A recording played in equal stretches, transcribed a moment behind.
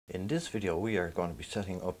In this video we are going to be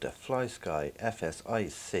setting up the Flysky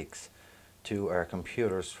Fs-i6 to our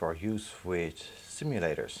computers for use with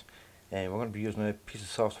simulators, and we're going to be using a piece of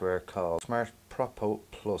software called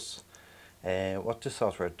SmartPropoPlus. What this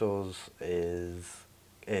software does is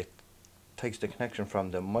it takes the connection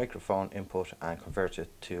from the microphone input and converts it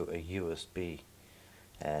to a USB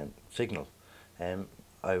signal.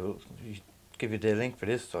 I will give you the link for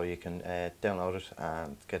this so you can download it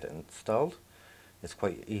and get it installed. It's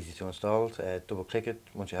quite easy to install. Double click it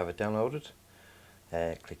once you have it downloaded.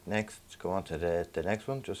 Click next, go on to the next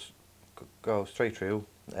one. Just go straight through.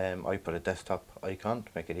 I put a desktop icon to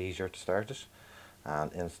make it easier to start it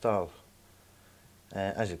and install.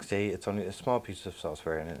 As you can see, it's only a small piece of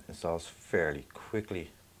software and it installs fairly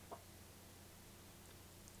quickly.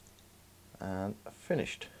 And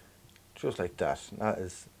finished. Just like that. That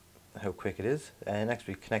is how quick it is. Next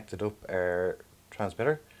we connected up our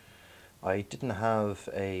transmitter. I didn't have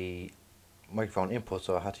a microphone input,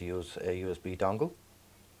 so I had to use a USB dongle.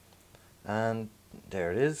 And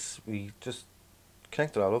there it is. We just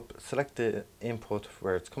connect it all up, select the input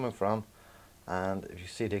where it's coming from, and if you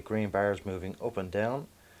see the green bars moving up and down,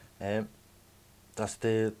 that's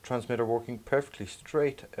the transmitter working perfectly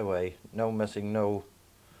straight away. No messing, no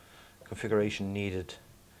configuration needed.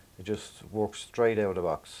 It just works straight out of the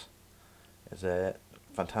box. It's a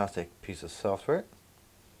fantastic piece of software.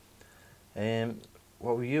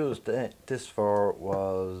 What we used this for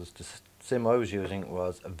was, the sim I was using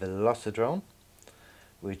was a Velocidrone,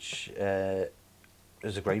 which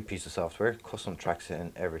is a great piece of software, custom tracks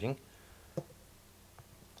and everything.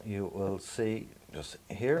 You will see just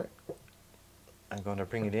here, I'm going to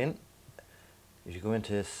bring it in. If you go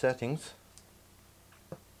into settings,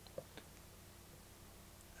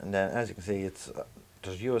 and then as you can see,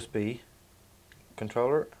 there's USB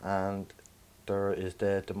controller and there is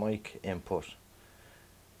the mic input.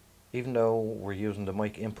 Even though we're using the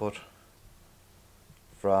mic input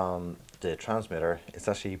from the transmitter, it's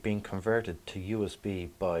actually being converted to USB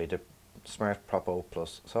by the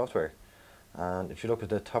SmartPropoPlus software. And if you look at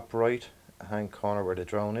the top right hand corner where the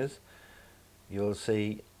drone is, you'll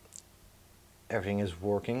see everything is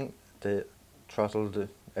working. The throttle, the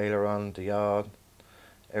aileron, the yaw,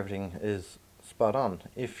 everything is spot on.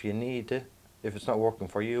 If you need it, if it's not working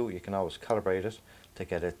for you, you can always calibrate it to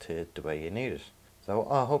get it to the way you need it. So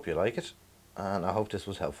I hope you like it, and I hope this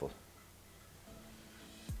was helpful.